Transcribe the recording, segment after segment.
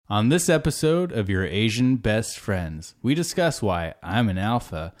On this episode of Your Asian Best Friends, we discuss why I'm an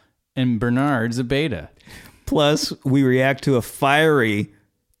alpha and Bernard's a beta. Plus, we react to a fiery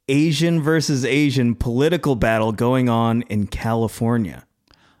Asian versus Asian political battle going on in California.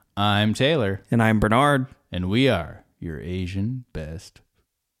 I'm Taylor. And I'm Bernard. And we are your Asian Best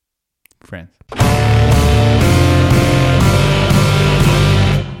Friends. All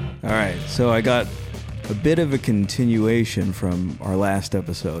right, so I got a bit of a continuation from our last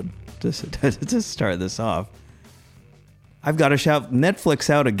episode to start this off. I've got to shout Netflix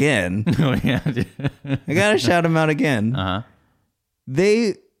out again. Oh, yeah. I got to shout them out again. Uh-huh.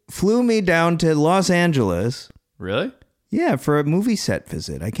 They flew me down to Los Angeles. Really? Yeah, for a movie set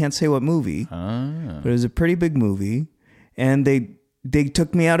visit. I can't say what movie, but it was a pretty big movie. And they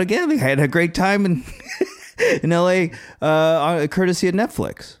took me out again. I had a great time in L.A., courtesy of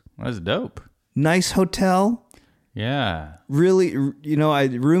Netflix. That's dope. Nice hotel. Yeah. Really,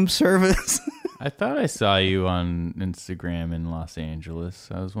 room service. I thought I saw you on Instagram in Los Angeles.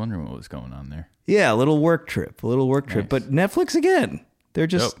 I was wondering what was going on there. Yeah, a little work trip. Nice. But Netflix again. They're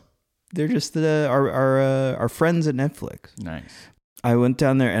just our friends at Netflix. Nice. I went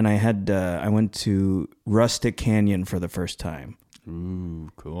down there and I went to Rustic Canyon for the first time. Ooh,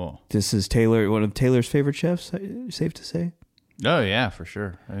 cool. This is one of Taylor's favorite chefs, safe to say. Oh, yeah, for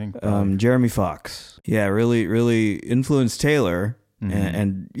sure. I think Jeremy Fox. Yeah, really, really influenced Taylor.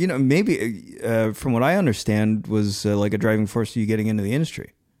 Mm-hmm. And maybe from what I understand was like a driving force to you getting into the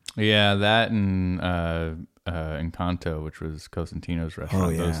industry. Yeah, that and Encanto, which was Cosentino's restaurant. Oh,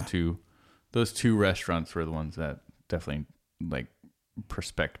 yeah. Those two restaurants were the ones that definitely like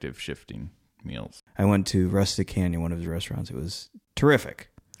perspective shifting meals. I went to Rustic Canyon, one of his restaurants. It was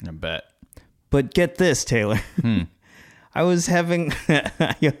terrific. I bet. But get this, Taylor. I was having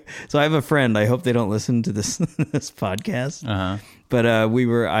so I have a friend. I hope they don't listen to this podcast. Uh-huh. But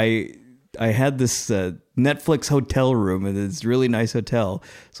I had this Netflix hotel room in this really nice hotel.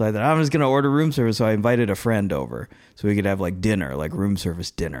 So I thought I'm just going to order room service. So I invited a friend over so we could have like dinner, like room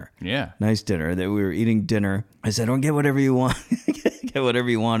service dinner. Yeah. Nice dinner. That we were eating dinner. I said, "Don't get whatever you want. Get whatever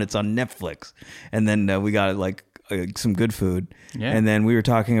you want. It's on Netflix." And then we got like some good food. Yeah. And then we were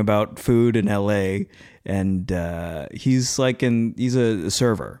talking about food in LA, and he's a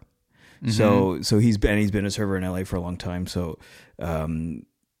server. Mm-hmm. So he's been a server in LA for a long time. So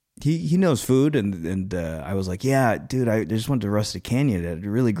he knows food, and I was like, "Yeah, dude, I just went to Rustic Canyon. Had a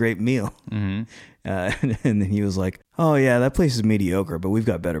really great meal." Mm-hmm. And then he was like, "Oh yeah, that place is mediocre, but we've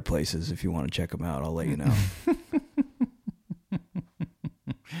got better places. If you want to check them out, I'll let you know."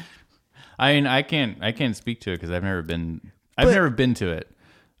 I mean, I can't speak to it because I've never been to it.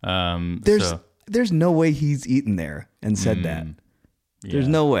 There's no way he's eaten there and said that. Yeah. There's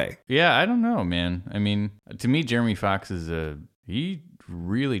no way. Yeah, I don't know, man. I mean, to me, Jeremy Fox he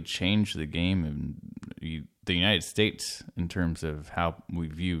really changed the game in the United States in terms of how we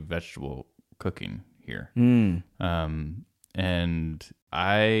view vegetable cooking here. And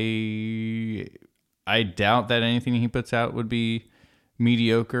I doubt that anything he puts out would be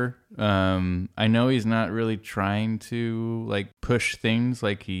mediocre. I know he's not really trying to like push things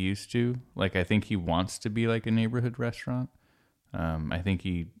like he used to. Like I think he wants to be like a neighborhood restaurant. I think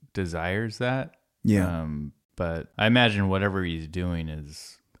he desires that. Yeah. But I imagine whatever he's doing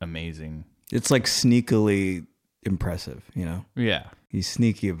is amazing. It's like sneakily impressive, Yeah. He's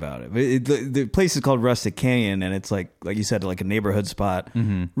sneaky about it. But the place is called Rustic Canyon, and it's like you said, like a neighborhood spot.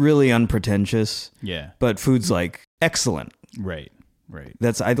 Mm-hmm. Really unpretentious. Yeah. But food's like excellent. Right.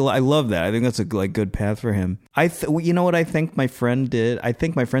 I love that. I think that's a good path for him. You know what I think my friend did? I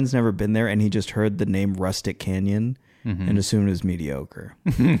think my friend's never been there, and he just heard the name Rustic Canyon and assumed it was mediocre.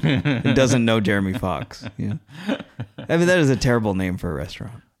 He doesn't know Jeremy Fox. Yeah. I mean, that is a terrible name for a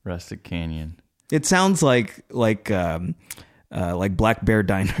restaurant. Rustic Canyon. It sounds like Black Bear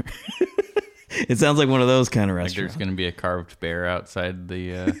Diner. It sounds like one of those kind of restaurants. Like there's going to be a carved bear outside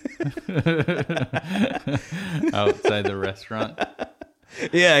the outside the restaurant.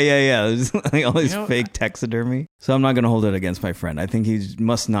 Yeah. There's like all this fake taxidermy. So I'm not going to hold it against my friend. I think he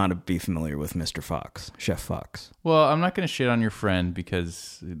must not be familiar with Mr. Fox, Chef Fox. Well, I'm not going to shit on your friend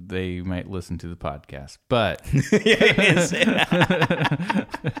because they might listen to the podcast. But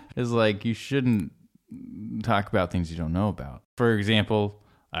it's like you shouldn't talk about things you don't know about. For example,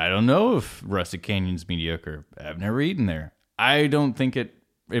 I don't know if Rustic Canyon's mediocre. I've never eaten there. I don't think it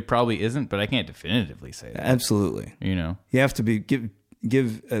probably isn't, but I can't definitively say that. Absolutely. You have to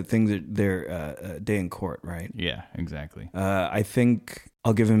give things their day in court, right? Yeah, exactly. I think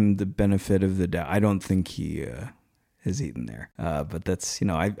I'll give him the benefit of the doubt. I don't think he has eaten there. But that's,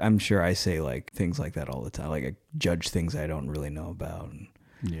 I'm sure I say like things like that all the time. Like I judge things I don't really know about. And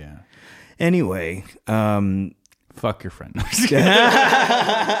Yeah. Anyway, Fuck your friend. I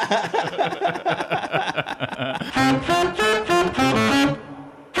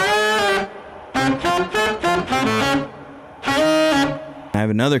have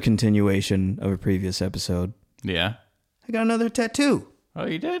another continuation of a previous episode. Yeah. I got another tattoo. Oh,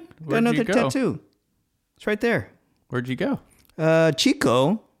 you did? Got Where'd another you go? tattoo. It's right there. Where'd you go?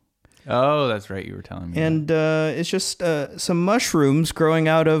 Chico. Oh, that's right. You were telling me. And it's just some mushrooms growing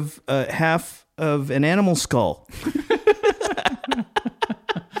out of half of an animal skull.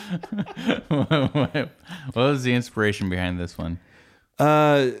 What was the inspiration behind this one?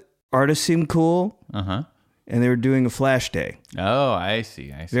 Artists seemed cool, Uh-huh. and they were doing a flash day. Oh, I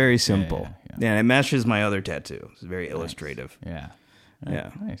see. Very simple. Yeah. Yeah, it matches my other tattoo. It's very illustrative. Yeah.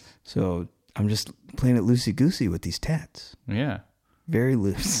 Yeah. Nice. So I'm just playing it loosey-goosey with these tats. Yeah. Very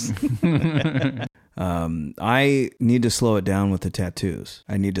loose. I need to slow it down with the tattoos.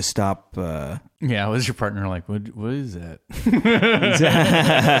 I need to stop. Yeah. Was your partner like, what is that?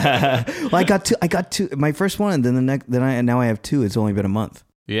 Well, I got two. My first one, and then now I have two. It's only been a month.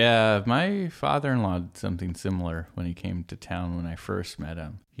 Yeah. My father-in-law did something similar when he came to town when I first met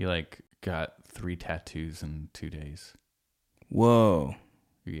him. He got 3 tattoos in 2 days. Whoa.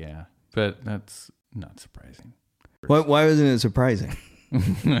 Yeah. But that's not surprising. Why wasn't it surprising?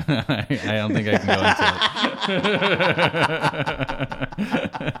 I don't think I can go into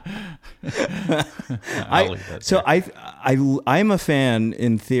it. I'm a fan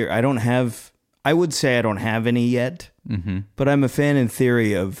in theory. I would say I don't have any yet, but I'm a fan in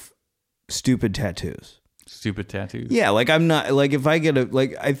theory of stupid tattoos. Stupid tattoos? Yeah, I'm not, if I get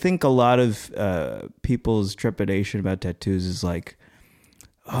I think a lot of people's trepidation about tattoos is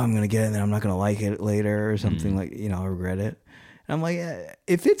oh, I'm going to get it and then I'm not going to like it later or something I'll regret it. And I'm like,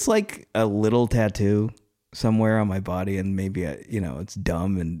 if it's a little tattoo somewhere on my body and maybe, it's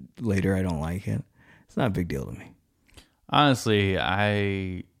dumb and later I don't like it, it's not a big deal to me. Honestly,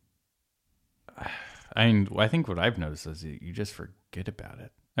 I think what I've noticed is you just forget about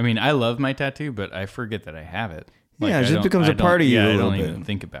it. I mean, I love my tattoo, but I forget that I have it. It just becomes a part of you a little bit. I don't even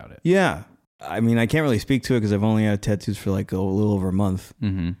think about it. Yeah. I mean, I can't really speak to it because I've only had tattoos for a little over a month.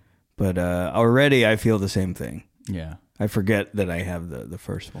 Mm-hmm. But already I feel the same thing. Yeah. I forget that I have the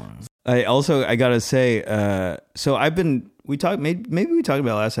first one. I gotta say, so we talked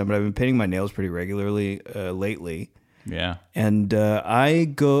about last time, but I've been painting my nails pretty regularly lately. Yeah. And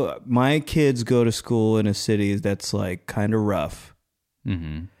my kids go to school in a city that's kind of rough.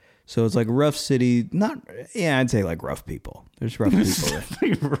 Mm-hmm. So it's rough city, I'd say rough people. There's rough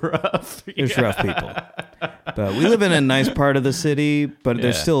people. Rough. There's rough people. But we live in a nice part of the city, but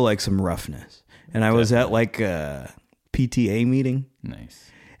there's still some roughness. And I was at a PTA meeting.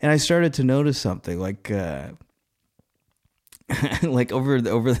 Nice. And I started to notice something over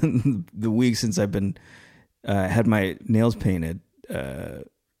the week since I've been had my nails painted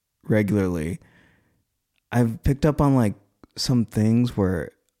regularly, I've picked up on some things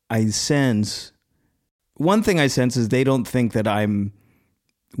where one thing I sense is they don't think that I'm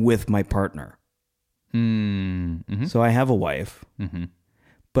with my partner. Mm-hmm. So I have a wife,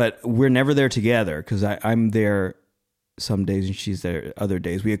 but we're never there together because I'm there some days and she's there other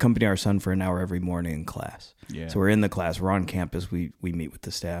days. We accompany our son for an hour every morning in class. Yeah. So we're in the class, we're on campus, we meet with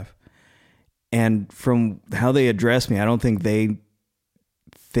the staff. And from how they address me, I don't think they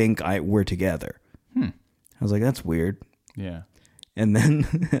think we're together. I was like, that's weird. Yeah. And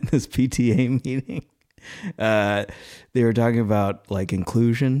then at this PTA meeting, they were talking about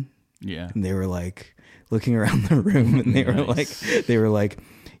inclusion. Yeah. And they were looking around the room and they were like,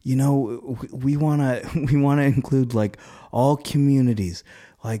 we want to include all communities,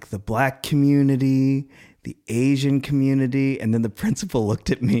 the Black community, the Asian community. And then the principal looked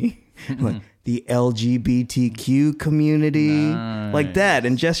at me the LGBTQ community, like that,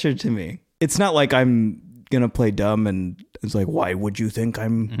 and gestured to me. It's not like I'm going to play dumb and it's why would you think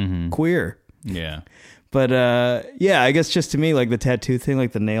I'm queer? Yeah. But I guess just to me, the tattoo thing,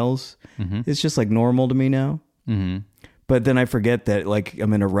 the nails, it's just normal to me now. Mm-hmm. But then I forget that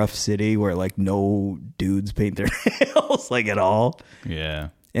I'm in a rough city where no dudes paint their nails at all. Yeah.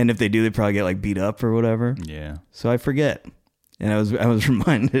 And if they do, they probably get beat up or whatever. Yeah. So I forget. And I was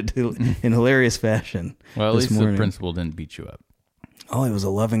reminded in hilarious fashion. Well, at least the principal didn't beat you up. Oh, it was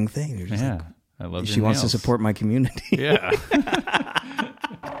a loving thing. Yeah. I love she wants to support my community. Yeah.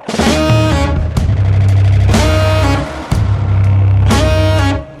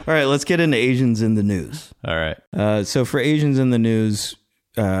 All right, let's get into Asians in the news. All right. So for Asians in the news,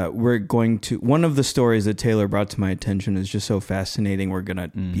 we're going to... One of the stories that Taylor brought to my attention is just so fascinating. We're going to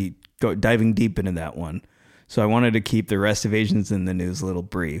be diving deep into that one. So I wanted to keep the rest of Asians in the News a little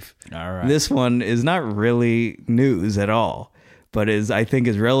brief. All right. This one is not really news at all, but I think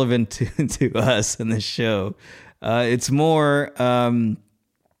is relevant to us in this show. It's more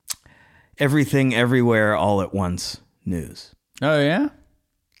everything, everywhere, all at once news. Oh yeah,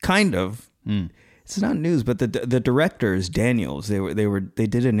 kind of. It's not news, but the directors, Daniels, they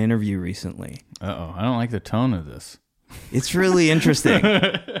did an interview recently. Uh-oh, I don't like the tone of this. It's really interesting.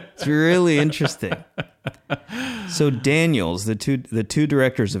 It's really interesting. So Daniels, the two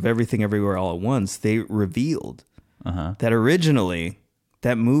directors of Everything Everywhere All at Once, they revealed that originally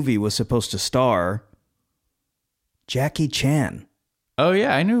that movie was supposed to star Jackie Chan. Oh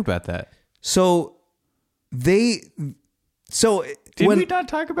yeah, I knew about that. So did we not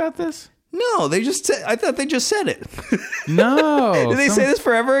talk about this? No, they just said. I thought they just said it. No, did they say this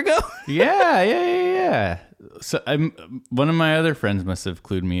forever ago? Yeah. So one of my other friends must have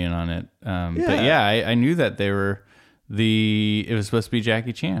clued me in on it. But yeah, I knew that they were it was supposed to be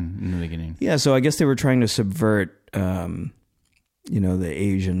Jackie Chan in the beginning. Yeah, so I guess they were trying to subvert, the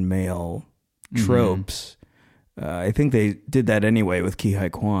Asian male tropes. I think they did that anyway with Ki Hai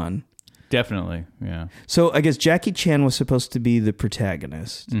Kwan. Definitely, yeah. So I guess Jackie Chan was supposed to be the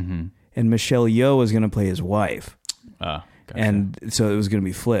protagonist, and Michelle Yeoh was going to play his wife. Gotcha. And so it was going to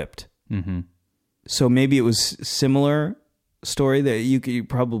be flipped. So maybe it was similar story that you could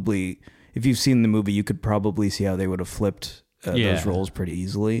probably, if you've seen the movie, you could probably see how they would have flipped those roles pretty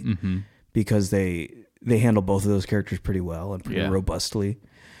easily because they handle both of those characters pretty well and pretty robustly.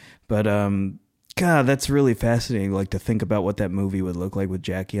 But God, that's really fascinating. Like to think about what that movie would look like with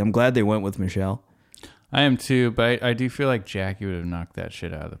Jackie. I'm glad they went with Michelle. I am too, but I do feel like Jackie would have knocked that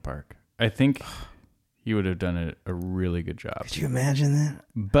shit out of the park. I think he would have done a really good job. Could you imagine that?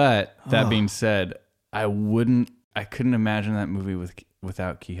 But that being said, I couldn't imagine that movie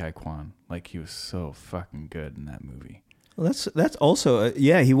without Ki Hai Kwan. Like he was so fucking good in that movie. Well, that's also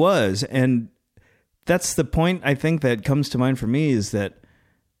he was, and that's the point I think that comes to mind for me is that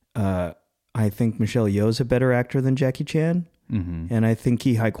I think Michelle Yeoh's a better actor than Jackie Chan, and I think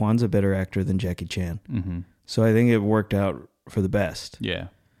Ki Hai Kwan's a better actor than Jackie Chan. So I think it worked out for the best. Yeah.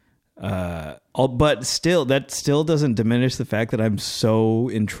 But still, that still doesn't diminish the fact that I'm so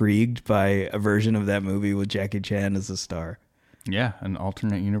intrigued by a version of that movie with Jackie Chan as a star. Yeah, an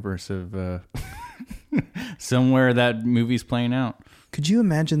alternate universe of somewhere that movie's playing out. Could you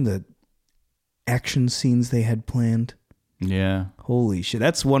imagine the action scenes they had planned? Yeah. Holy shit.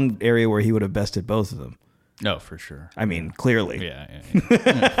 That's one area where he would have bested both of them. No, for sure. I mean, clearly. Yeah.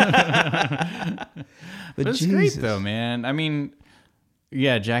 But it's great though, man. I mean,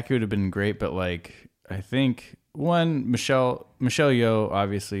 yeah, Jackie would have been great, but like, I think Michelle Yeoh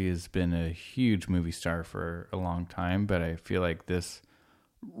obviously has been a huge movie star for a long time, but I feel like this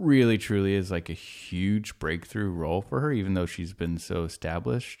really truly is like a huge breakthrough role for her, even though she's been so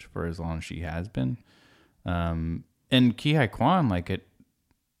established for as long as she has been. And Ki Hai Kwan, like it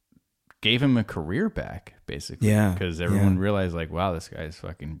gave him a career back, basically. Yeah. Because everyone realized like, wow, this guy's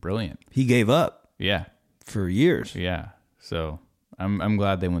fucking brilliant. He gave up. Yeah. For years. Yeah. So I'm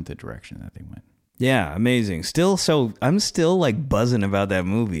glad they went the direction that they went. Yeah, amazing. I'm still like buzzing about that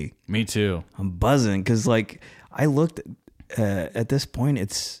movie. Me too. I'm buzzing because like I looked at this point,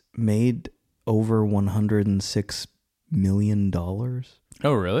 it's made over $106 million.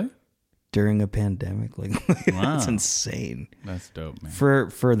 Oh, really? During a pandemic, like wow. That's insane. That's dope, man.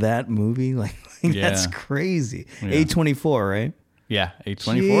 For that movie, like that's crazy. Yeah. A24, right? Yeah,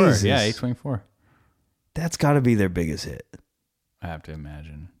 A24. Jesus. Yeah, A24. That's got to be their biggest hit. I have to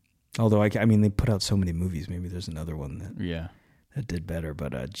imagine. Although I mean, they put out so many movies. Maybe there's another one that did better.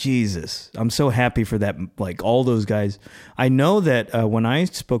 But Jesus, I'm so happy for that. Like all those guys. I know that when I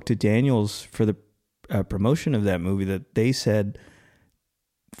spoke to Daniels for the promotion of that movie, that they said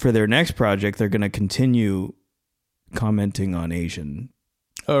for their next project they're going to continue commenting on Asian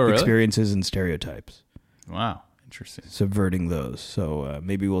experiences and stereotypes. Wow, interesting. Subverting those. So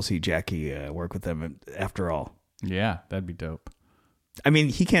maybe we'll see Jackie work with them after all. Yeah, that'd be dope. I mean,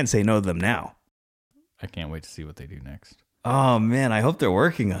 he can't say no to them now. I can't wait to see what they do next. Oh, man, I hope they're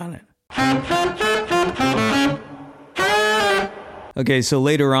working on it. Okay, so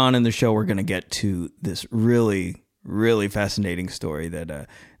later on in the show, we're going to get to this really, really fascinating story that I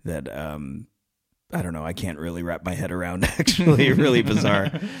don't know, I can't really wrap my head around, actually. Really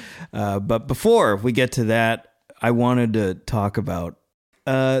bizarre. But before we get to that, I wanted to talk about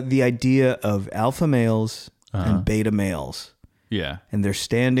the idea of alpha males and beta males. Yeah. And their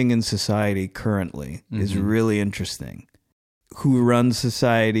standing in society currently is really interesting. who runs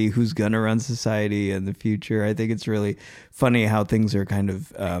society, who's going to run society in the future. I think it's really funny how things are kind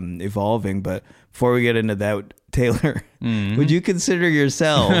of evolving. But before we get into that, Taylor, would you consider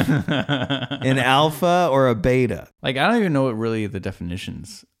yourself an alpha or a beta? Like, I don't even know what really the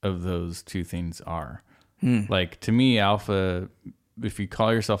definitions of those two things are. Like, to me, alpha, if you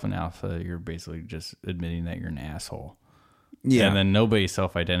call yourself an alpha, you're basically just admitting that you're an asshole. Yeah. And then nobody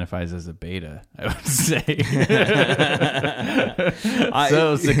self-identifies as a beta, I would say.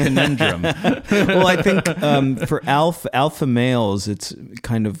 So it's a conundrum. Well, I think for alpha males, it's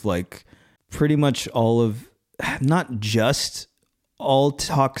kind of like pretty much all of, not just all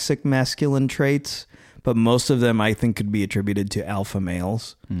toxic masculine traits, but most of them I think could be attributed to alpha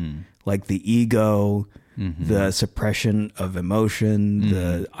males. Like the ego, the suppression of emotion,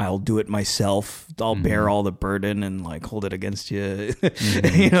 the I'll do it myself, I'll bear all the burden and like hold it against you,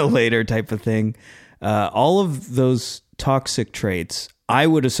 later type of thing. All of those toxic traits I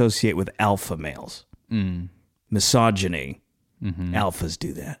would associate with alpha males. Misogyny, alphas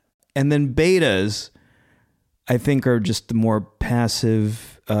do that. And then betas, I think, are just the more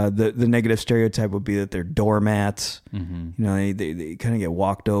passive. The negative stereotype would be that they're doormats. They kind of get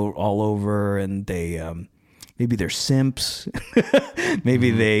walked all over, and they maybe they're simps.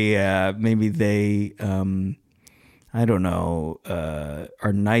 maybe they I don't know,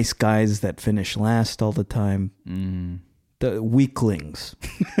 are nice guys that finish last all the time. The weaklings.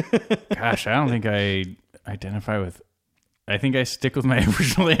 Gosh, I don't think I identify with. I think I stick with my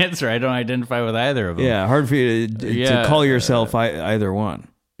original answer. I don't identify with either of them. Yeah, hard for you to call yourself either one.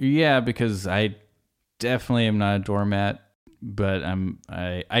 Yeah, because I definitely am not a doormat, but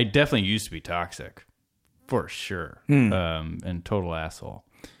I definitely used to be toxic, for sure, and total asshole.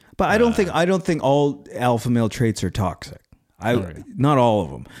 But I don't think all alpha male traits are toxic. Not all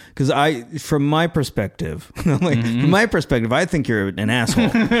of them, because from my perspective, I think you're an asshole.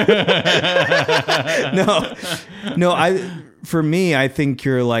 For me, I think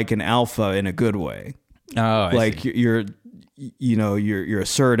you're like an alpha in a good way. Oh, like you're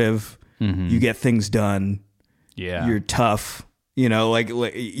assertive. You get things done. Yeah, you're tough. Like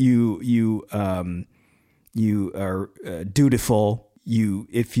you are dutiful.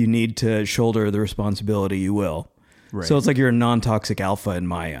 If you need to shoulder the responsibility, you will. Right. So it's like you're a non-toxic alpha in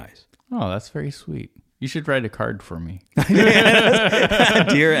my eyes. Oh, that's very sweet. You should write a card for me.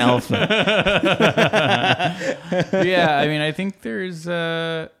 Dear Alpha. Yeah, I mean, I think there's,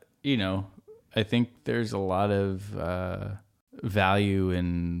 I think there's a lot of value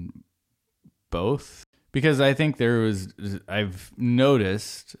in both. Because I think I've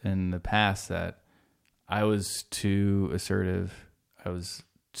noticed in the past that I was too assertive. I was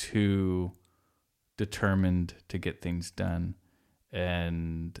too determined to get things done,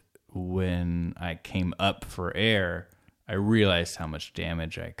 and when I came up for air, I realized how much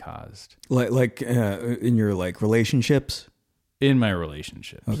damage I caused. Like in your relationships? In my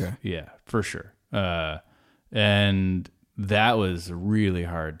relationships. Okay. Yeah, for sure. And that was really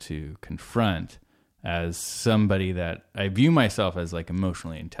hard to confront as somebody that I view myself as like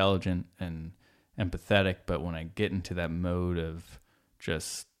emotionally intelligent and empathetic, but when I get into that mode of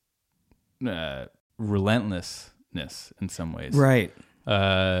just relentlessness in some ways, right?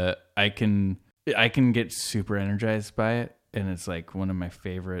 I can get super energized by it, and it's like one of my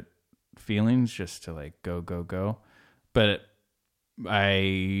favorite feelings, just to like go. But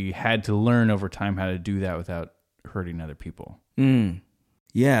I had to learn over time how to do that without hurting other people.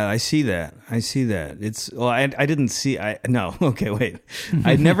 Yeah, I see that. I didn't see. No. Okay, wait.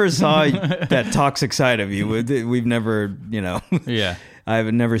 I never saw that toxic side of you. We've never, Yeah.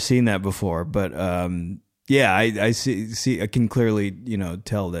 I've never seen that before, but yeah, I see. I can clearly,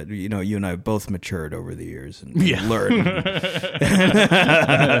 tell that you and I have both matured over the years and learned a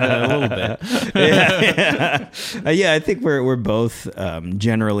little bit. Yeah. I think we're both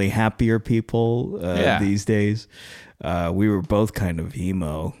generally happier people these days. We were both kind of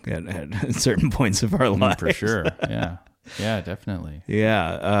emo at certain points of our lives, for sure. Yeah, definitely.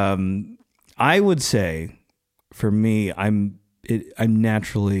 Yeah, I would say, for me, I'm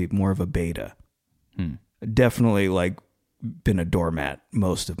naturally more of a beta. Definitely, been a doormat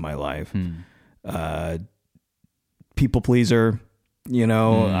most of my life. People pleaser,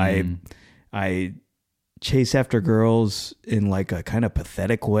 I chase after girls in a kind of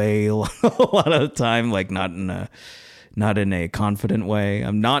pathetic way a lot of the time, not in a confident way.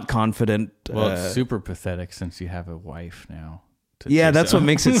 I'm not confident. Well, it's super pathetic since you have a wife now. Yeah, that's what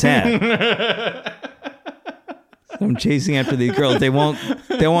makes it sad. I'm chasing after these girls. They want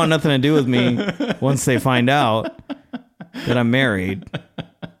nothing to do with me once they find out that I'm married.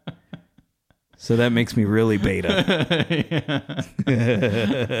 So that makes me really beta.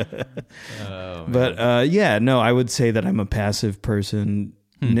 But I would say that I'm a passive person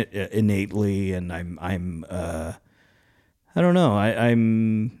innately, and I'm I don't know.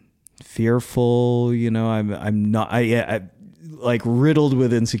 I'm fearful. You know, I'm not. I like riddled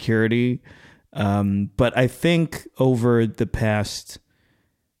with insecurity. But I think over the past,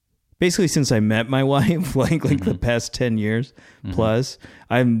 basically since I met my wife, like the past 10 years plus,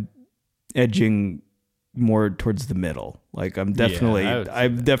 I'm edging more towards the middle. Like I'm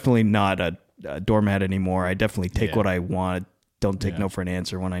definitely not a doormat anymore. I definitely take what I want. Don't take no for an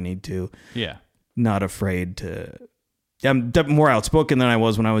answer when I need to. Yeah. Not afraid to. I'm more outspoken than I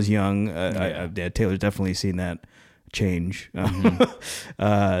was when I was young. Taylor's definitely seen that change.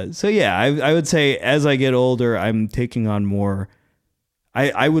 So yeah, I would say as I get older, I'm taking on more.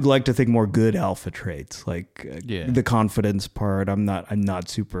 I would like to think more good alpha traits, like the confidence part. I'm not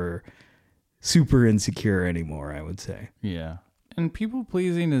super insecure anymore, I would say. Yeah. And people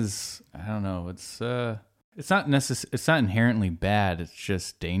pleasing is, I don't know, it's not inherently bad. It's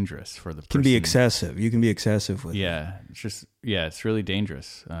just dangerous for the person. Can be excessive. You can be excessive with it. It's really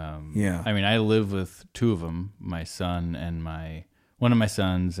dangerous. I mean, I live with two of them, my son and one of my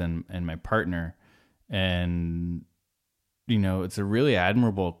sons and my partner. And, you know, it's a really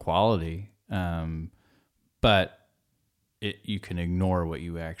admirable quality. But you can ignore what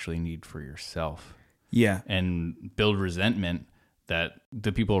you actually need for yourself. Yeah. And build resentment that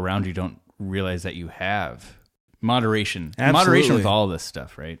the people around you don't realize that you have. Moderation. Absolutely. Moderation with all of this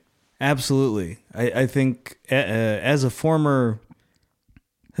stuff, right? Absolutely. I think as a former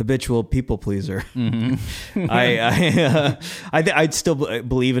habitual people pleaser, I'd still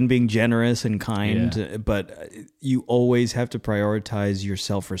believe in being generous and kind, but you always have to prioritize your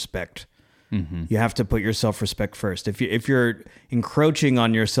self-respect. Mm-hmm. You have to put your self-respect first. If you're encroaching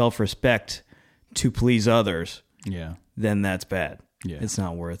on your self-respect to please others, then that's bad. Yeah. It's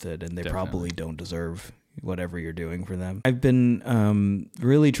not worth it, and they probably don't deserve whatever you're doing for them. I've been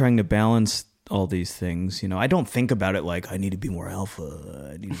really trying to balance all these things. You know, I don't think about it like I need to be more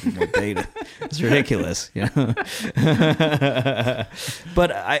alpha, I need to be more beta. It's ridiculous, you know.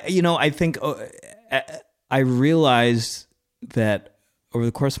 But I think I realized that over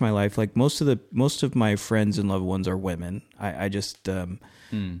the course of my life, like most of my friends and loved ones are women. I just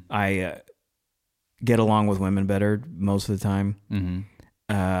I get along with women better most of the time. Mm-hmm.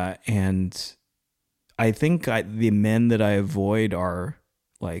 And I think the men that I avoid are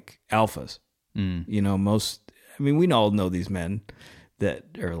like alphas. Mm. You know, we all know these men that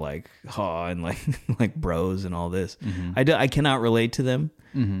are like, and like, like bros and all this. Mm-hmm. I cannot relate to them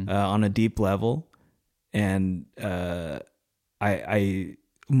on a deep level. And I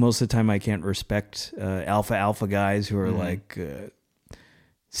most of the time I can't respect alpha guys who are like,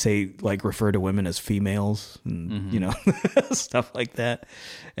 refer to women as females and, you know, stuff like that.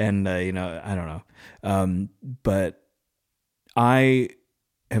 And, you know, I don't know. But I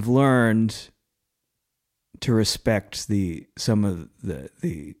have learned to respect some of the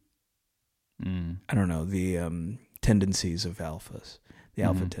tendencies of alphas, the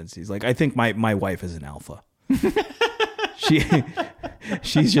alpha tendencies. Like, I think my wife is an alpha.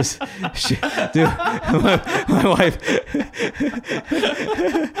 She's just, dude, my wife.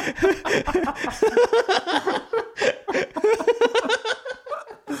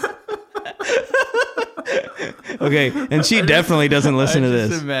 Okay, and she definitely doesn't listen to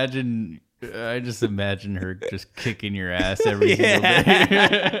this. I just imagine her just kicking your ass every single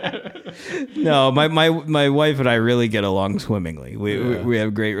day. No, my wife and I really get along swimmingly. We have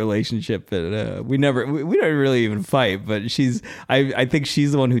a great relationship, and we don't really even fight. But I think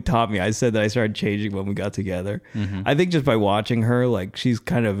she's the one who taught me. I said that I started changing when we got together. Mm-hmm. I think just by watching her, like she's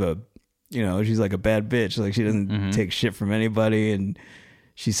kind of she's like a bad bitch. Like she doesn't take shit from anybody, and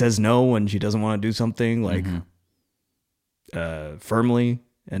she says no when she doesn't want to do something, like firmly.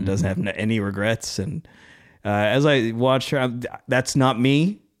 And doesn't have any regrets. And as I watched her, that's not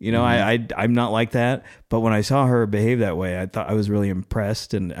me. You know, I'm not like that. But when I saw her behave that way, I thought I was really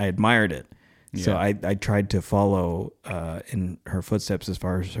impressed and I admired it. Yeah. So I tried to follow in her footsteps as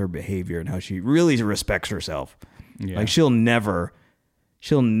far as her behavior and how she really respects herself. Yeah. Like she'll never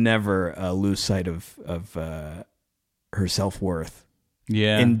lose sight of her self-worth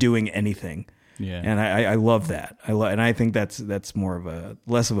in doing anything. Yeah, and I love that. And I think that's more of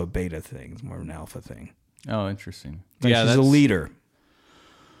less of a beta thing. It's more of an alpha thing. Oh, interesting. Like she's a leader.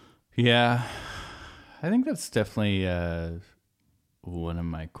 Yeah, I think that's definitely one of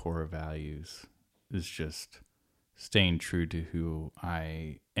my core values. Is just staying true to who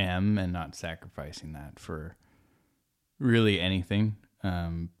I am and not sacrificing that for really anything.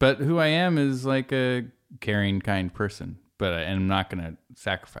 But who I am is like a caring, kind person. But I'm not going to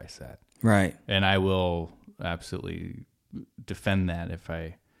sacrifice that. Right. And I will absolutely defend that if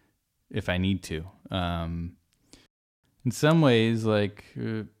I need to. In some ways, like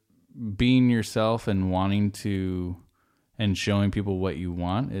being yourself and wanting to and showing people what you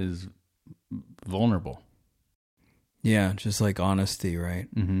want is vulnerable. Yeah, just like honesty, right?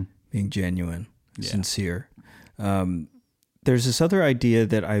 Mm-hmm. Being genuine, sincere. There's this other idea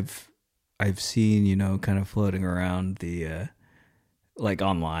that I've seen, kind of floating around the like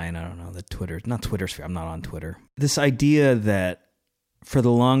online. I don't know, the not Twitter sphere. I'm not on Twitter. This idea that for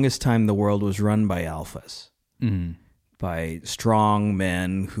the longest time the world was run by alphas, by strong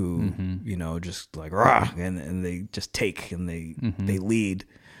men who just like rah, and they just take and they lead.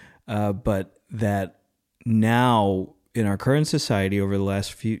 But that now in our current society, over the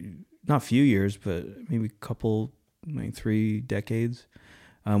last not few years, but maybe couple, maybe 3 decades,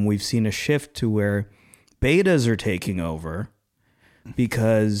 we've seen a shift to where betas are taking over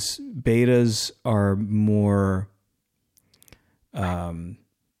because betas are more,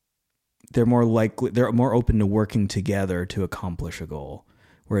 they're more open to working together to accomplish a goal,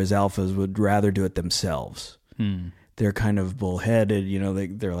 whereas alphas would rather do it themselves. They're kind of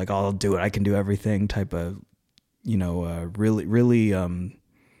bullheaded, they're like, oh, I'll do it, I can do everything type of, really,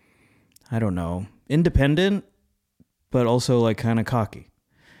 I don't know, independent, but also like kind of cocky.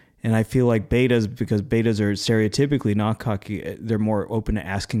 And I feel like betas, because betas are stereotypically not cocky, they're more open to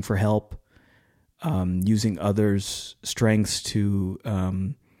asking for help, using others' strengths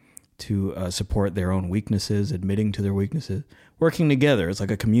to support their own weaknesses, admitting to their weaknesses, working together. It's like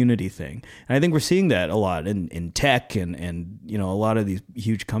a community thing. And I think we're seeing that a lot in tech and a lot of these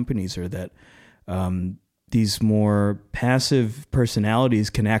huge companies are that these more passive personalities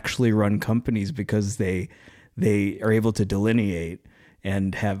can actually run companies because they are able to delineate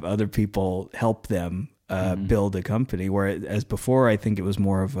and have other people help them build a company. Whereas before, I think it was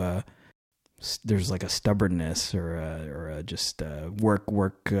more of there's like a stubbornness or just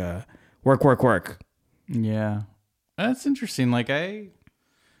work. Yeah, that's interesting. Like the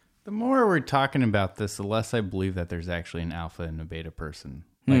more we're talking about this, the less I believe that there's actually an alpha and a beta person.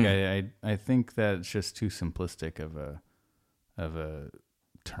 Like I think that's just too simplistic of a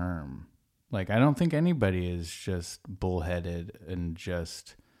term. Like, I don't think anybody is just bullheaded and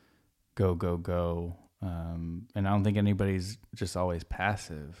just go, go, go. And I don't think anybody's just always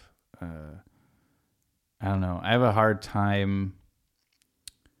passive. I don't know. I have a hard time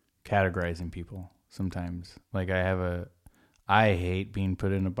categorizing people sometimes. Like, I hate being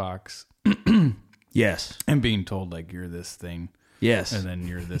put in a box. Yes. And being told, like, you're this thing. Yes. And then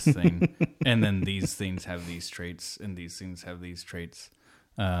you're this thing. And then these things have these traits, and these things have these traits.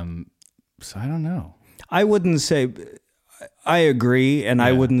 So I don't know. I wouldn't say, I agree, and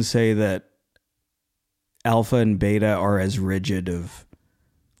I wouldn't say that alpha and beta are as rigid of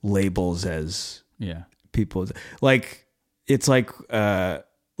labels as people. Like, it's like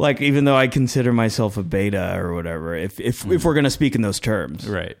even though I consider myself a beta or whatever, if we're going to speak in those terms.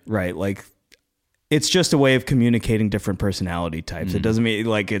 Right, like, it's just a way of communicating different personality types. It doesn't mean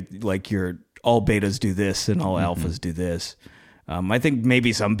like you're all betas do this and all alphas do this. I think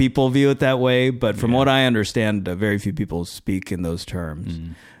maybe some people view it that way, but from what I understand, very few people speak in those terms.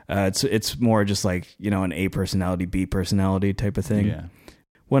 It's more just like, an A personality, B personality type of thing. Yeah.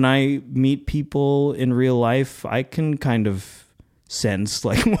 When I meet people in real life, I can kind of sense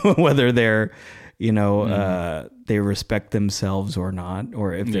like whether they're, they respect themselves or not,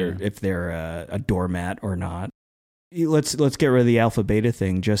 or if they're a doormat or not. Let's get rid of the alpha beta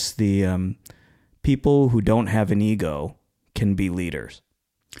thing. Just the people who don't have an ego can be leaders.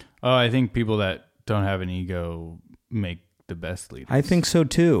 Oh, I think people that don't have an ego make the best leaders. I think so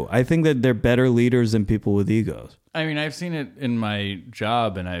too. I think that they're better leaders than people with egos. I mean, I've seen it in my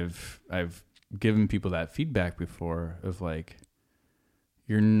job, and I've given people that feedback before of like,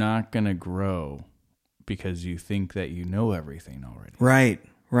 you're not going to grow because you think that you know everything already.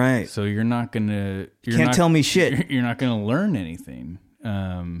 Right. So you're not going to... Can't tell me shit. You're not going to learn anything.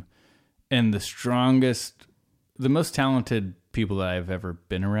 And the most talented people that I've ever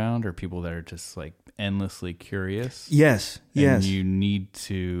been around are people that are just like endlessly curious. Yes. And you need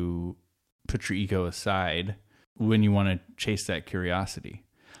to put your ego aside when you want to chase that curiosity.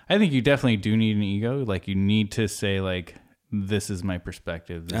 I think you definitely do need an ego. Like, you need to say like, this is my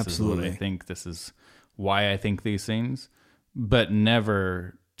perspective. This Absolutely. is what I think. This is why I think these things, but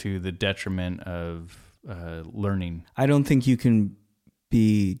never to the detriment of learning. I don't think you can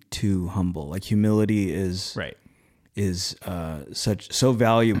be too humble. Like, humility is so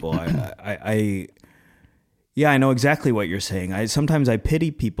valuable. Yeah, I know exactly what you're saying. Sometimes I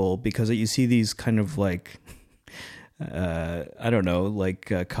pity people because you see these kind of like, I don't know,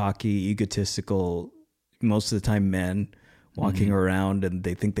 like cocky, egotistical, most of the time men walking around and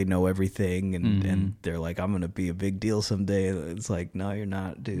they think they know everything and they're like, I'm going to be a big deal someday. It's like, no, you're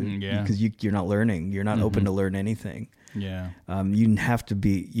not, dude. Yeah. Because you're not learning. You're not open to learn anything. Yeah. You have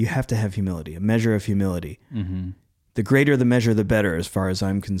to have humility, a measure of humility. Mm-hmm. The greater the measure, the better, as far as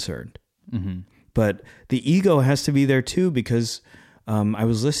I'm concerned. Mm-hmm. But the ego has to be there too, because I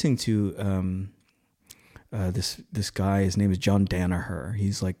was listening to this guy. His name is John Danaher.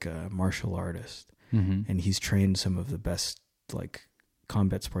 He's like a martial artist, and he's trained some of the best like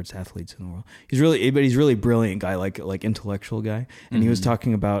combat sports athletes in the world. He's really brilliant guy, like intellectual guy. And he was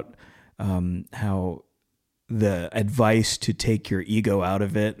talking about how the advice to take your ego out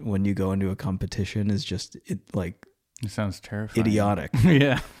of it when you go into a competition is just It sounds terrifying. idiotic.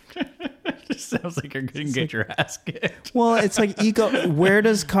 Yeah. It just sounds like you're going to get your ass kicked. Well, it's like ego. Where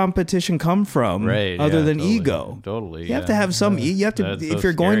does competition come from? Right. Other than totally, ego. Totally. You have to have some. You have to. That's If so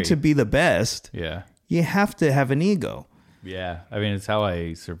you're going scary. to be the best, Yeah. you have to have an ego. Yeah. I mean, it's how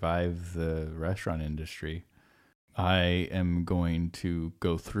I survive the restaurant industry. I am going to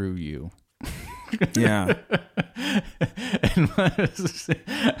go through you. Yeah. And this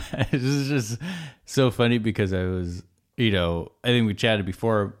is just so funny because I was, I think we chatted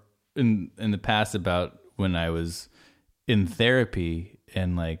before in the past about when I was in therapy,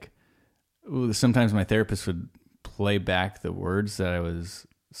 and like sometimes my therapist would play back the words that I was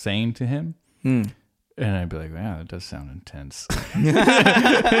saying to him. And I'd be like, wow, that does sound intense. He'd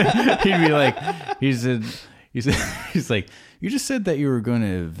be like, he's like, you just said that you were going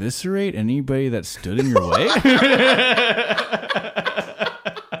to eviscerate anybody that stood in your way?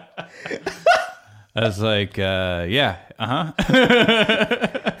 I was like, yeah,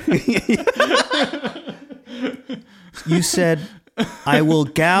 You said, I will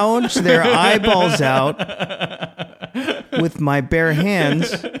gouge their eyeballs out with my bare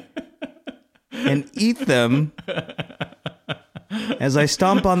hands and eat them as I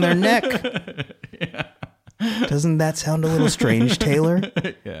stomp on their neck. Yeah. Doesn't that sound a little strange, Taylor?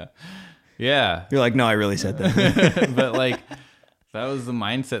 Yeah. Yeah. You're like, no, I really said that. But like, that was the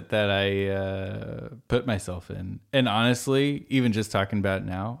mindset that I put myself in. And honestly, even just talking about it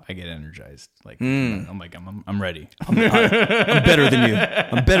now, I get energized. Like, I'm like, I'm ready. I'm better than you.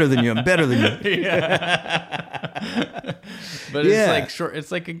 I'm better than you. I'm better than you. Yeah. But it's like short.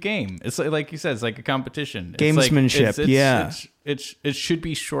 It's like a game. It's like you said. It's like a competition. Gamesmanship. It should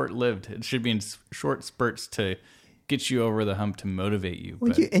be short lived. It should be in short spurts to get you over the hump, to motivate you. Well,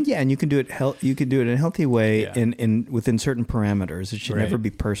 But, you can do it. You can do it in a healthy way, Yeah. in within certain parameters. It should Right. never be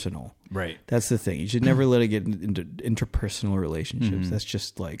personal. right. That's the thing. You should never let it get into interpersonal relationships. That's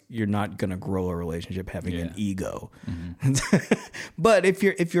just like, you're not going to grow a relationship having an ego. But if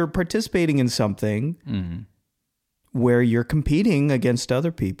you're participating in something where you're competing against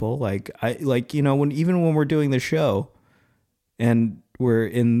other people, when we're doing the show and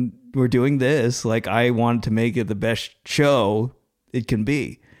we're doing this, like, I want to make it the best show it can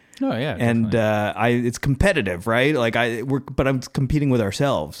be. Oh yeah. And definitely. it's competitive, right? Like but I'm competing with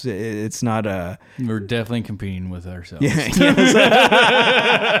ourselves. It's not a. We're definitely competing with ourselves.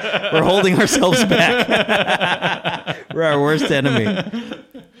 We're holding ourselves back. We're our worst enemy.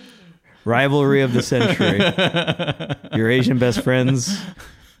 Rivalry of the century. Your Asian best friends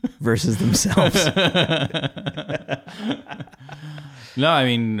versus themselves. No, I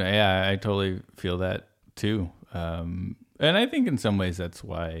mean, yeah, I totally feel that too. And I think in some ways that's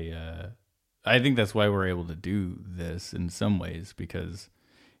why we're able to do this in some ways, because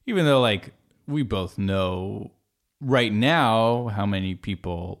even though like we both know right now how many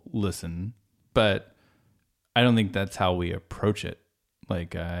people listen, but I don't think that's how we approach it.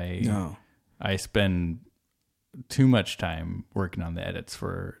 Like I spend too much time working on the edits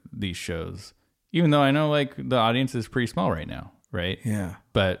for these shows, even though I know like the audience is pretty small right now. Right. Yeah.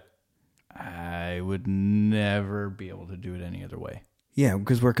 But I would never be able to do it any other way. Yeah,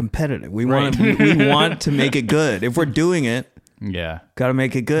 because we're competitive. We want to make it good. If we're doing it, got to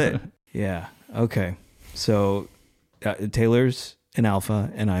make it good. Yeah. Okay. So Taylor's an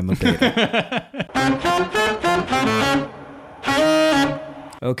alpha and I'm a beta.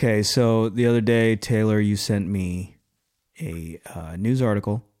 Okay. So the other day, Taylor, you sent me a news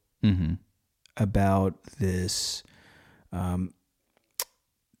article about this.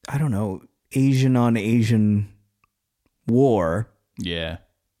 I don't know, Asian on Asian war. Yeah.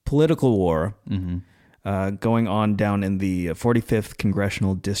 Political war going on down in the 45th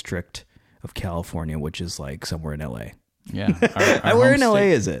Congressional District of California, which is like somewhere in LA. Yeah. Where in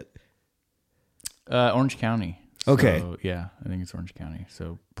LA is it? Orange County. Okay. So, yeah, I think it's Orange County.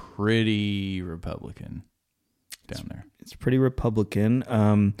 So pretty Republican down there. It's pretty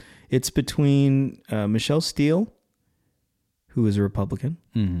Republican. It's between Michelle Steele, who is a Republican,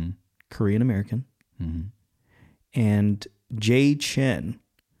 Korean American, and Jay Chen,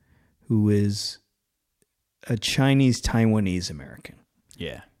 who is a Chinese Taiwanese American.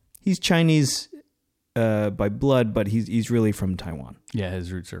 Yeah. He's Chinese by blood, but he's really from Taiwan. Yeah,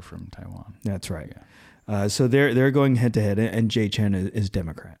 his roots are from Taiwan. That's right. Yeah. So they're going head to head, and Jay Chen is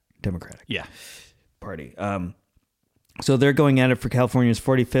Democratic. Yeah. Party. So they're going at it for California's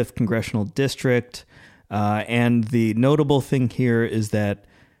 45th congressional district, and the notable thing here is that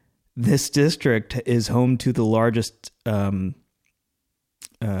this district is home to the largest. Is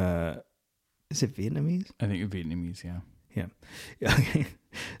it Vietnamese? I think Vietnamese. Yeah. Yeah. Okay.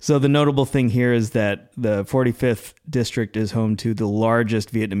 So the notable thing here is that the 45th district is home to the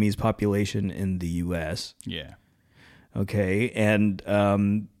largest Vietnamese population in the U.S. Yeah. Okay, and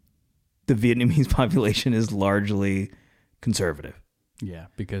the Vietnamese population is largely conservative. Yeah,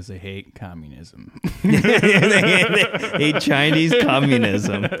 because they hate communism. They hate Chinese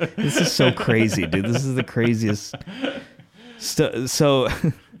communism. This is so crazy, dude. This is the craziest. So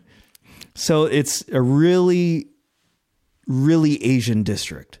it's a really Asian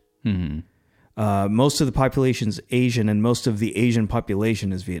district. Most of the population's Asian, and most of the Asian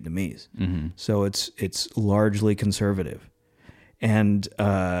population is Vietnamese. So it's largely conservative. And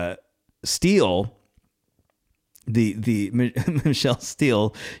Steele, the Michelle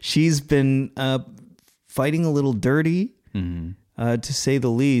Steele, she's been fighting a little dirty, to say the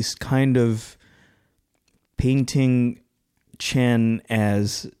least, kind of painting Chen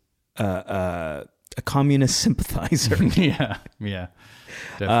as a communist sympathizer. Yeah,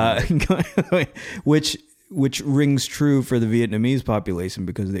 definitely. Which rings true for the Vietnamese population,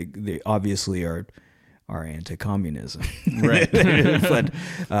 because they obviously are anti-communism, Right? They fled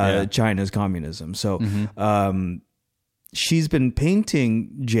China's communism. So she's been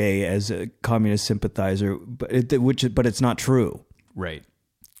painting Jay as a communist sympathizer, but it's not true. Right.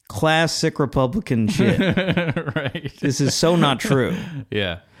 Classic Republican shit. Right. This is so not true.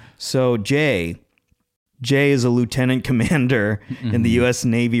 Yeah. So Jay is a lieutenant commander in the U.S.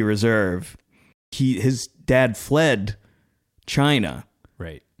 Navy Reserve. His dad fled China.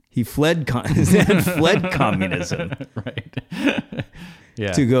 Right. He fled his dad fled communism. Right.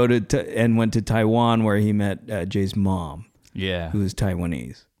 Yeah. To go and went to Taiwan, where he met Jay's mom. Yeah. Who is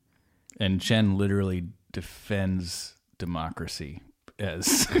Taiwanese. And Chen literally defends democracy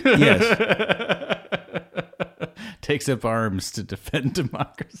as Yes. takes up arms to defend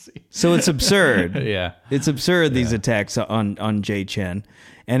democracy. So it's absurd. Yeah. It's absurd, these attacks on Jay Chen.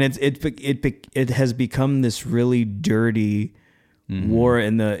 And it has become this really dirty war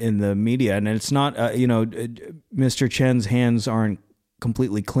in the media, and it's not Mr. Chen's hands aren't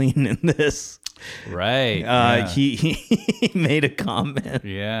completely clean in this. Right. He made a comment.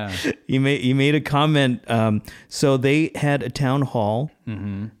 Yeah. He made a comment. So they had a town hall.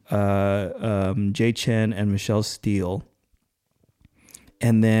 Jay Chen and Michelle Steele,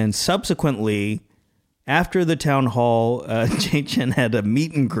 and then subsequently, after the town hall, Jay Chen had a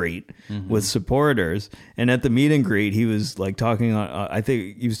meet and greet with supporters, and at the meet and greet, he was like talking. I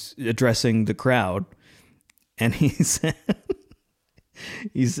think he was addressing the crowd, and he said.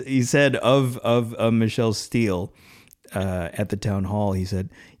 He said of Michelle Steele at the town hall, he said,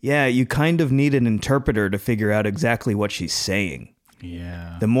 "Yeah, you kind of need an interpreter to figure out exactly what she's saying.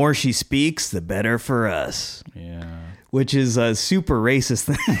 Yeah. The more she speaks, the better for us." Yeah. Which is a super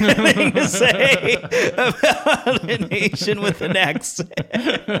racist thing to say about a nation with an accent.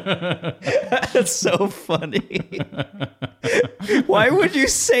 That's so funny. Why would you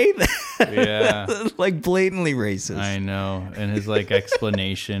say that? Yeah. Like blatantly racist. I know. And his like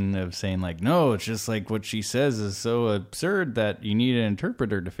explanation of saying like, no, it's just like what she says is so absurd that you need an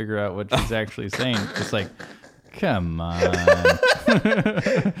interpreter to figure out what she's actually saying. It's like, come on.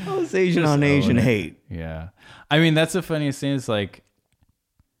 Oh, it's Asian on Asian hate. Yeah. I mean, that's the funniest thing is like,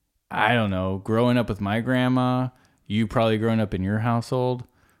 I don't know, growing up with my grandma, you probably growing up in your household,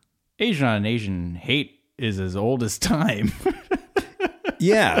 Asian on Asian hate is as old as time.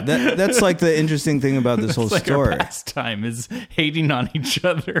 Yeah, that's like the interesting thing about this whole like story. Our pastime is hating on each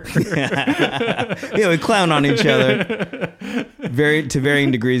other. Yeah, we clown on each other, to varying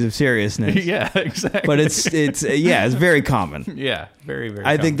degrees of seriousness. Yeah, exactly. But it's very common. Yeah, very, very.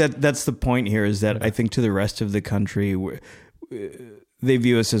 I think that's the point here, is that I think to the rest of the country, they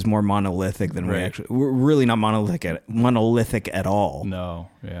view us as more monolithic than we're really not monolithic at all. No,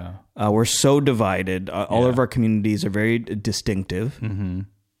 yeah. We're so divided. All of our communities are very distinctive.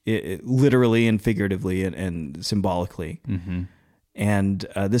 literally and figuratively and symbolically. Mm-hmm. And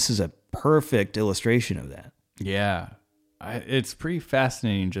this is a perfect illustration of that. Yeah. It's pretty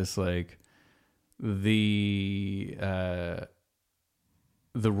fascinating, just like the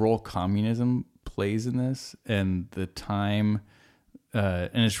role communism plays in this, and the time,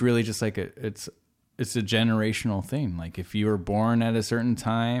 and it's really just like it's a generational thing. Like if you were born at a certain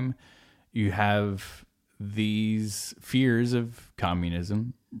time, you have these fears of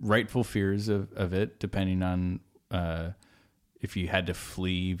communism, rightful fears of it, depending on if you had to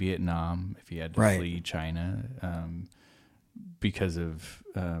flee Vietnam, if you had to flee China, because of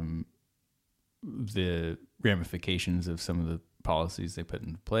the ramifications of some of the policies they put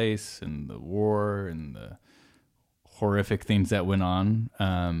into place, and the war and the horrific things that went on.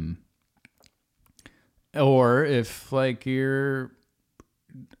 Or if like you're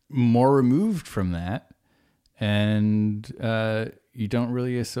more removed from that, and you don't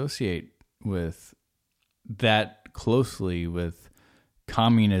really associate with that closely with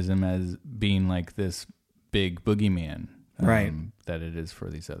communism as being like this big boogeyman, that it is for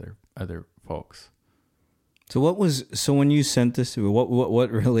these other folks. So when you sent this to me,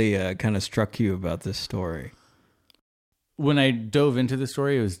 what really kind of struck you about this story? When I dove into the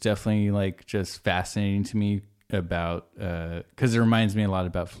story, it was definitely like just fascinating to me about, because it reminds me a lot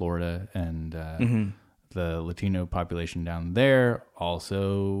about Florida and the Latino population down there,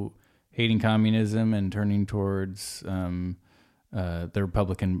 also hating communism and turning towards the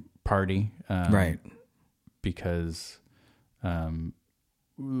Republican Party, because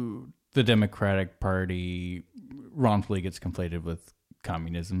the Democratic Party wrongfully gets conflated with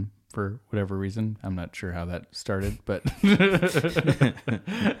communism for whatever reason. I'm not sure how that started, but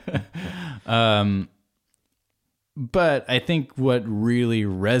but I think what really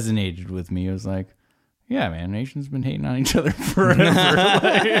resonated with me was like, yeah, man, Asians been hating on each other forever.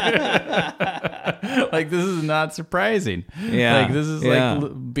 Like this is not surprising. Yeah. Like this is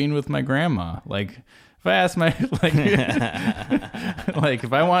like being with my grandma. Like if I asked my like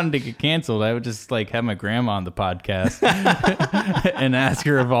if I wanted to get canceled, I would just like have my grandma on the podcast and ask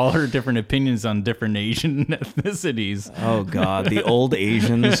her of all her different opinions on different Asian ethnicities. Oh God, the old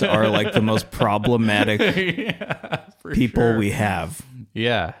Asians are like the most problematic people we have.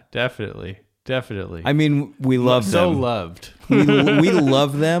 Yeah, definitely. I mean, we love them. So loved. we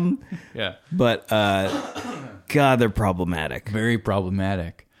love them. Yeah. But God, they're problematic. Very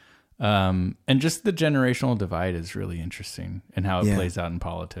problematic. And just the generational divide is really interesting and how it plays out in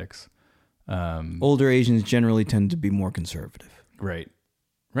politics. Older Asians generally tend to be more conservative. Right.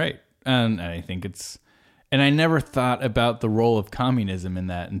 And I think and I never thought about the role of communism in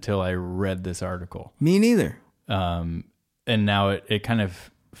that until I read this article. Me neither. And now it kind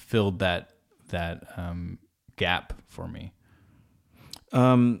of filled that gap for me.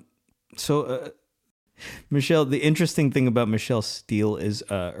 Michelle, the interesting thing about Michelle Steele is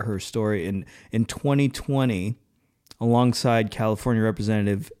her story in 2020, alongside California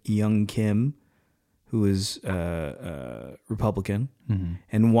Representative Young Kim, who is Republican,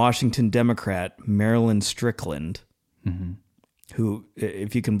 and Washington Democrat Marilyn Strickland, who,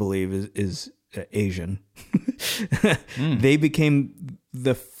 if you can believe, is Asian. They became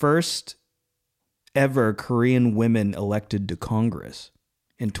the first ever Korean women elected to Congress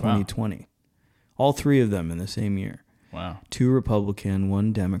in 2020. Wow. All three of them in the same year. Wow. 2 Republican,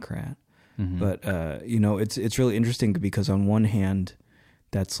 1 Democrat. But it's really interesting because on one hand,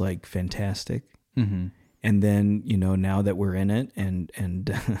 that's like fantastic. And then, now that we're in it and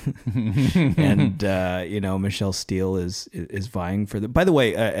Michelle Steele is vying for by the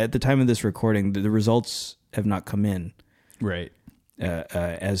way, at the time of this recording, the results have not come in. Right.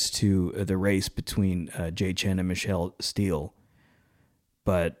 As to the race between Jay Chen and Michelle Steele.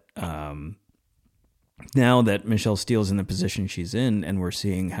 But now that Michelle Steele's in the position she's in, and we're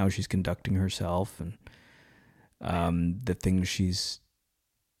seeing how she's conducting herself and the things she's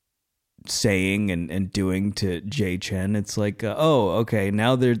saying and doing to Jay Chen, it's like, okay,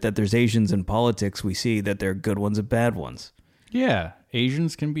 now that there's Asians in politics, we see that there are good ones and bad ones. Yeah,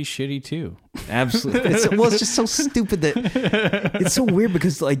 Asians can be shitty too. Absolutely. It's just so stupid that it's so weird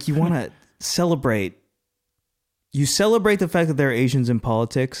because like you want to celebrate the fact that there are Asians in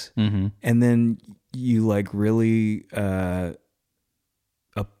politics, and then you like really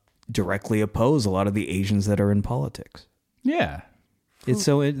directly oppose a lot of the Asians that are in politics. Yeah. There's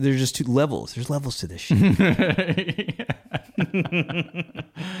just 2 levels. There's levels to this shit.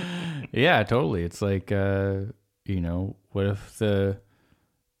 Yeah, totally. It's like, what if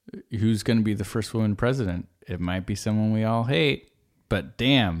who's going to be the first woman president? It might be someone we all hate, but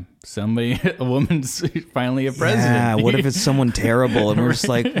damn, a woman's finally a president. Yeah, what if it's someone terrible and we're just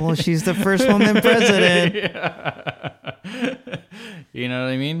like, well, she's the first woman president. Yeah. You know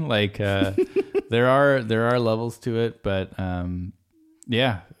what I mean? Like, there are levels to it, but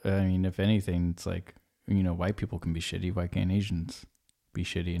yeah, I mean, if anything, it's like, you know, white people can be shitty. Why can't Asians be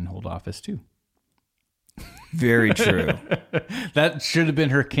shitty and hold office too? Very true. That should have been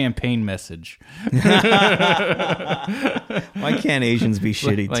her campaign message. Why can't Asians be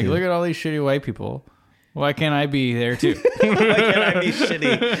shitty Like, too? look at all these shitty white people. Why can't I be there too? Why can't I be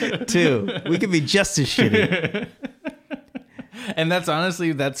shitty too? We could be just as shitty. And that's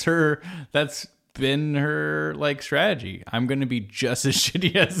honestly, that's been her like strategy. I'm going to be just as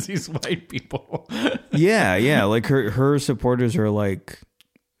shitty as these white people. Yeah. Like her supporters are like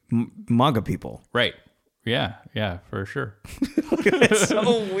MAGA people. Right. Yeah, for sure. It's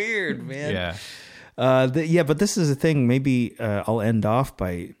so weird, man. Yeah. But this is the thing. Maybe I'll end off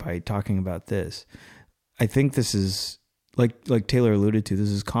by talking about this. I think this is like Taylor alluded to. This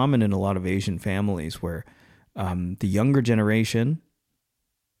is common in a lot of Asian families where the younger generation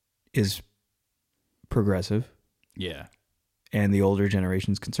is progressive, Yeah. and the older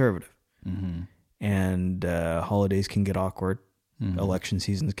generation is conservative. Mm-hmm. And holidays can get awkward. Mm-hmm. Election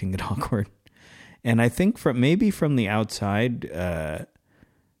seasons can get awkward. And I think from the outside,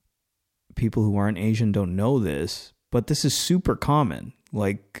 people who aren't Asian don't know this, but this is super common.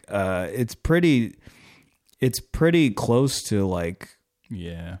 Like, it's pretty close to like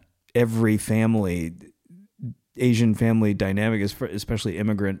every family, Asian family dynamic, especially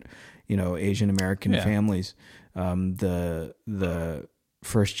immigrant, Asian American families. The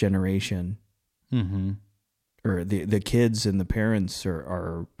first generation, mm-hmm. or the kids and the parents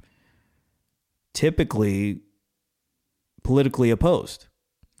are typically politically opposed.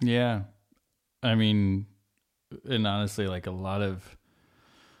 Yeah. I mean, and honestly, like a lot of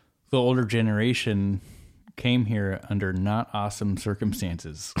the older generation came here under not awesome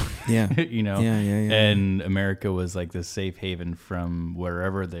circumstances. Yeah. Yeah. And America was like this safe haven from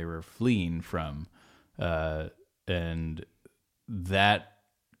wherever they were fleeing from. And that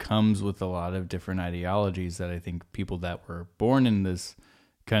comes with a lot of different ideologies that I think people that were born in this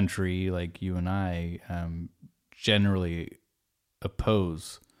country, like you and I, generally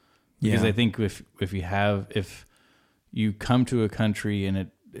oppose. Because I think if you come to a country and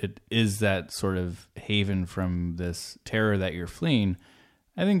it is that sort of haven from this terror that you're fleeing,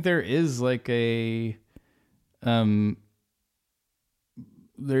 I think there is like there's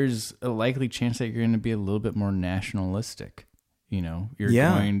a likely chance that you're going to be a little bit more nationalistic. You're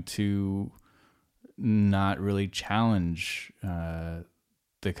going to not really challenge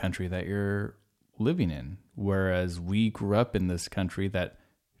the country that you're living in. Whereas we grew up in this country that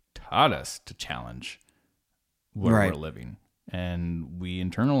taught us to challenge where we're living. And we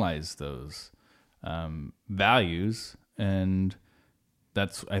internalize those values. And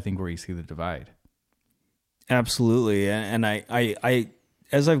that's, I think, where you see the divide. Absolutely. And I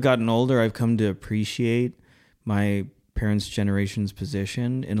as I've gotten older, I've come to appreciate my parents' generation's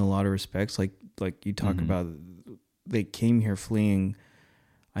position in a lot of respects. Like you talk Mm-hmm. about, they came here fleeing.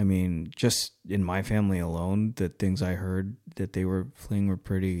 I mean, just in my family alone, the things I heard that they were fleeing were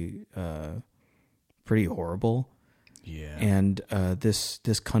pretty horrible. Yeah. And this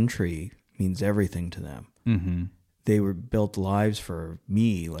country means everything to them. Mm-hmm. They were built lives for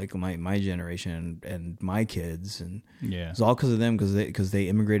me, like my generation and my kids, and it's all because of them, because they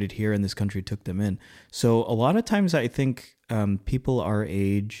immigrated here and this country took them in. So a lot of times I think people our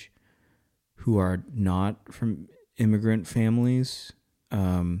age who are not from immigrant families,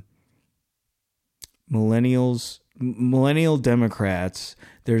 millennial Democrats,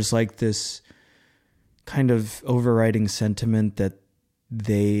 there's like this kind of overriding sentiment that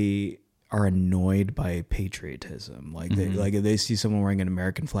they are annoyed by patriotism. Like Mm-hmm. if they see someone wearing an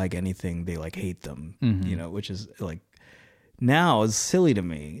American flag, anything, they like hate them, Mm-hmm. which is like now is silly to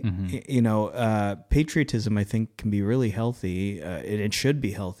me. Mm-hmm. Patriotism, I think, can be really healthy. It should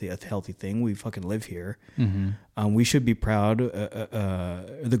be healthy, a healthy thing. We fucking live here. Mm-hmm. We should be proud.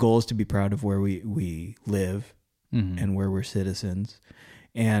 The goal is to be proud of where we live Mm-hmm. and where we're citizens.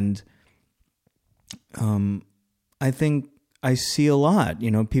 And I think I see a lot,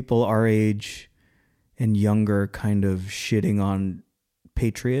 people our age and younger kind of shitting on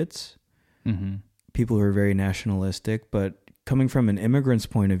patriots, Mm-hmm. people who are very nationalistic. But coming from an immigrant's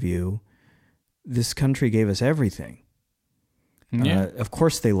point of view, this country gave us everything. Yeah. Of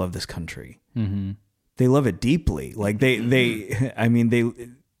course they love this country. Mm-hmm. They love it deeply. Like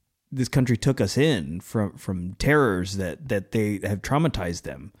this country took us in from terrors that they have traumatized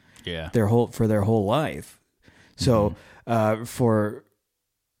them Yeah. for their whole life. So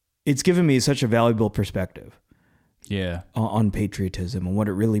it's given me such a valuable perspective. Yeah. On patriotism and what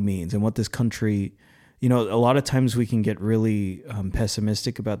it really means and what this country, a lot of times we can get really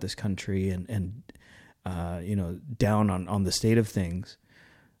pessimistic about this country and down on the state of things.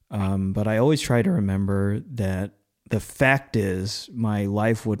 But I always try to remember that the fact is my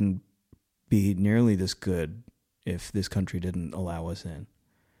life wouldn't be nearly this good if this country didn't allow us in.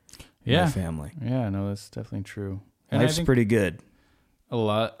 Yeah. My family. Yeah, no, that's definitely true. And Life's pretty good. A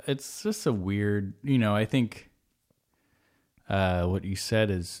lot. It's just a weird, I think what you said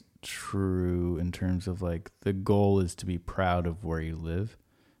is true in terms of like the goal is to be proud of where you live,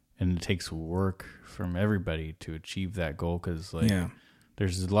 and it takes work from everybody to achieve that goal, because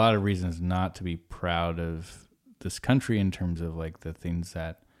there's a lot of reasons not to be proud of this country in terms of like the things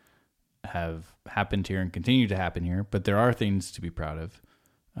that have happened here and continue to happen here, but there are things to be proud of.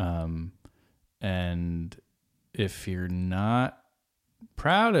 And if you're not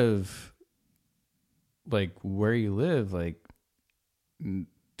proud of like where you live, like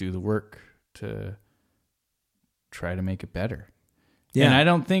do the work to try to make it better. Yeah. And I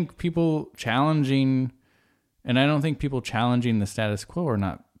don't think people challenging the status quo are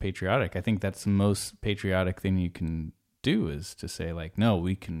not patriotic. I think that's the most patriotic thing you can do, is to say like, no,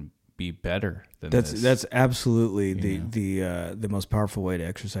 we can be better than this. That's absolutely the most powerful way to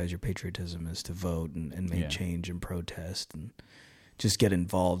exercise your patriotism, is to vote and make change and protest and just get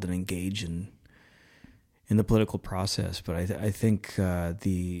involved and engage in the political process. But I think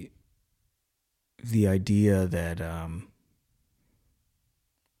the idea that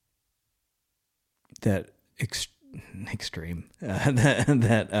extreme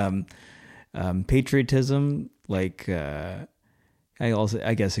patriotism, like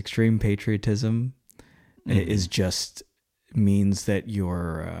I guess extreme patriotism is just means that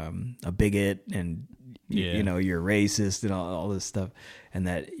you're a bigot and you're racist and all this stuff, and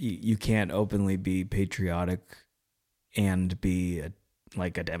that you can't openly be patriotic and be a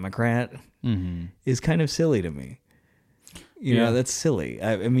Democrat is kind of silly to me. That's silly.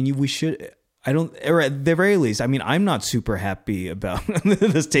 I mean, we should. I don't, or at the very least, I mean, I'm not super happy about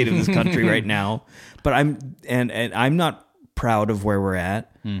the state of this country right now, but I'm not proud of where we're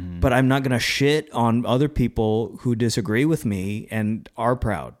at, but I'm not going to shit on other people who disagree with me and are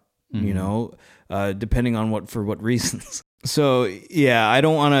proud, depending on for what reasons. So yeah, I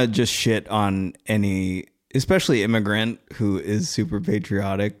don't want to just shit on any, especially immigrant who is super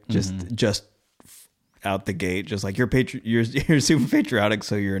patriotic, just out the gate, just like you're super patriotic,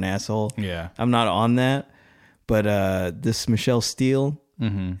 so you're an asshole. Yeah, I'm not on that. But this Michelle Steele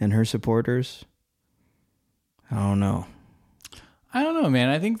and her supporters, I don't know, man.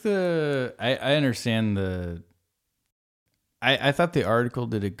 I think I understand I thought the article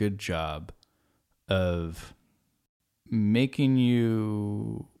did a good job of making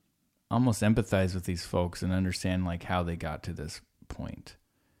you almost empathize with these folks and understand like how they got to this point.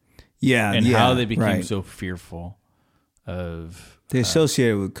 Yeah, and how they became so fearful of... They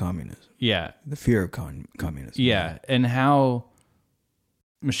associated with communism. Yeah. The fear of communism. Yeah, and how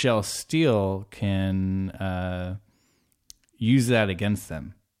Michelle Steele can use that against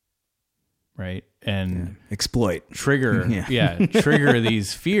them, right? And exploit. Trigger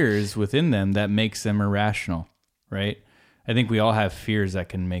these fears within them that makes them irrational, right? I think we all have fears that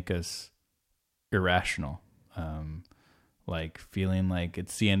can make us irrational. Like feeling like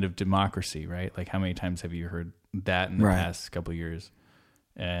it's the end of democracy, right? Like how many times have you heard that in the past couple of years?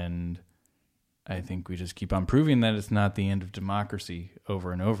 And I think we just keep on proving that it's not the end of democracy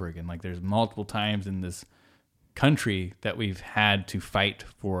over and over again. Like there's multiple times in this country that we've had to fight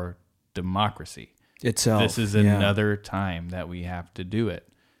for democracy itself. This is another time that we have to do it.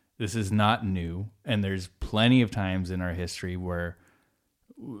 This is not new. And there's plenty of times in our history where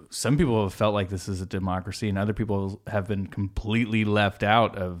some people have felt like this is a democracy, and other people have been completely left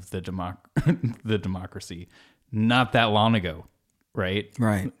out of the democracy not that long ago, right?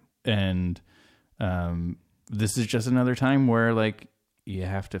 Right. And this is just another time where like you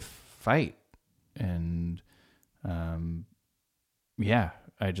have to fight, and I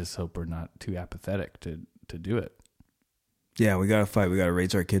just hope we're not too apathetic to do it. Yeah, we gotta fight. We gotta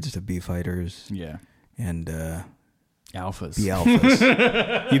raise our kids to be fighters. Yeah, and alphas. Be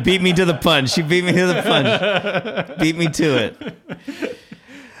alphas. You beat me to the punch. You beat me to the punch. Beat me to it.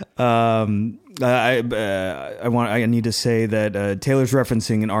 I need to say that Taylor's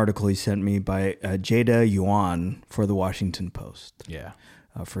referencing an article he sent me by Jada Yuan for the Washington Post. Yeah.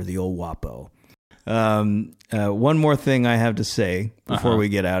 For the old WAPO. One more thing I have to say before we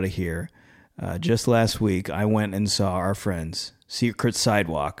get out of here. Just last week, I went and saw our friends, Secret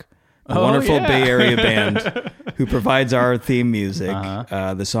Sidewalk, a wonderful Bay Area band who provides our theme music.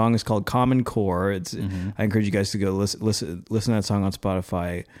 The song is called Common Core. It's I encourage you guys to go listen to that song on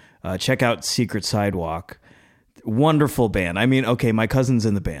Spotify. Check out Secret Sidewalk. Wonderful band. I mean, okay, my cousin's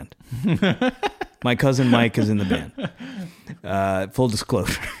in the band. My cousin Mike is in the band. Full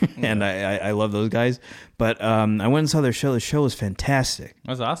disclosure. And I love those guys. But I went and saw their show. The show was fantastic.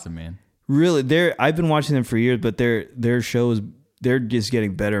 That's awesome, man. Really, I've been watching them for years, but their shows, they're just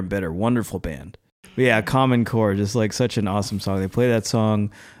getting better and better. Wonderful band. But yeah, Common Core, just like such an awesome song. They play that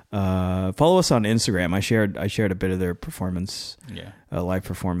song. Follow us on Instagram. I shared a bit of their performance. Yeah. Live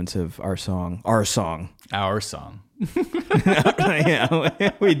performance of our song.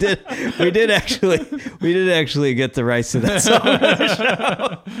 Yeah, we did actually get the rights to that song.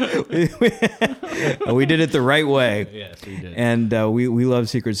 We did it the right way. Yes, we did. And we love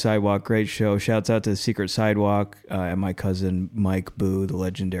Secret Sidewalk. Great show. Shouts out to Secret Sidewalk and my cousin Mike Boo, the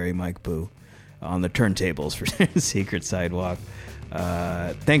legendary Mike Boo, on the turntables for Secret Sidewalk.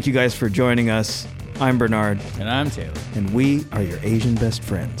 Thank you guys for joining us. I'm Bernard. And I'm Taylor. And we are your Asian best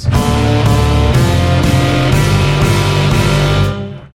friends.